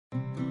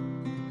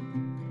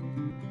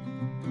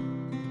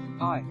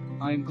Hi,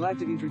 I am glad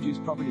to introduce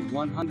property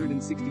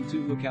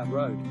 162 Lookout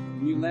Road,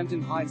 New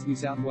Lambton Heights, New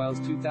South Wales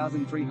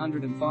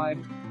 2305.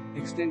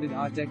 Extended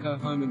Art Deco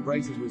home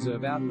embraces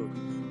reserve outlook.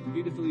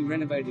 Beautifully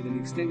renovated and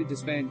extended to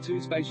span 2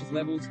 spacious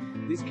levels,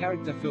 this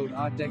character-filled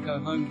Art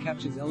Deco home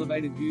captures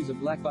elevated views of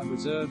Blackbutt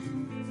Reserve.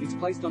 It's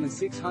placed on a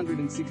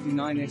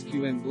 669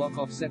 SQM block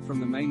offset from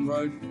the main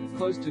road,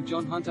 close to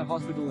John Hunter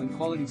Hospital and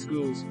quality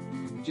schools.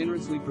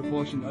 Generously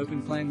proportioned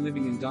open-plan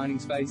living and dining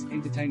space,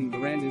 entertaining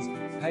verandas,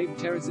 paved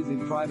terraces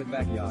in private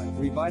backyard,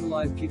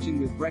 revitalized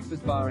kitchen with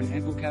breakfast bar and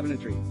ample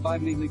cabinetry,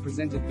 5 neatly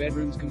presented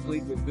bedrooms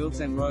complete with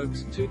built-in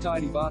robes, 2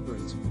 tidy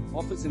bathrooms,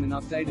 office and an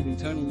updated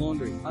internal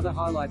laundry. Other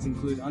highlights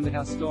include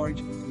underhouse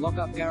storage,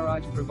 lock-up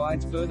garage,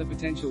 provides further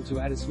potential to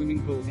add a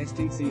swimming pool,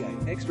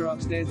 STCA. Extra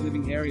upstairs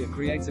living area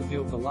creates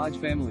appeal for large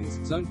families,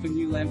 zoned for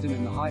New Lambton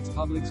and the Heights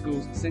public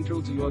schools, central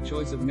to your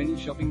choice of many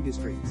shopping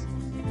districts.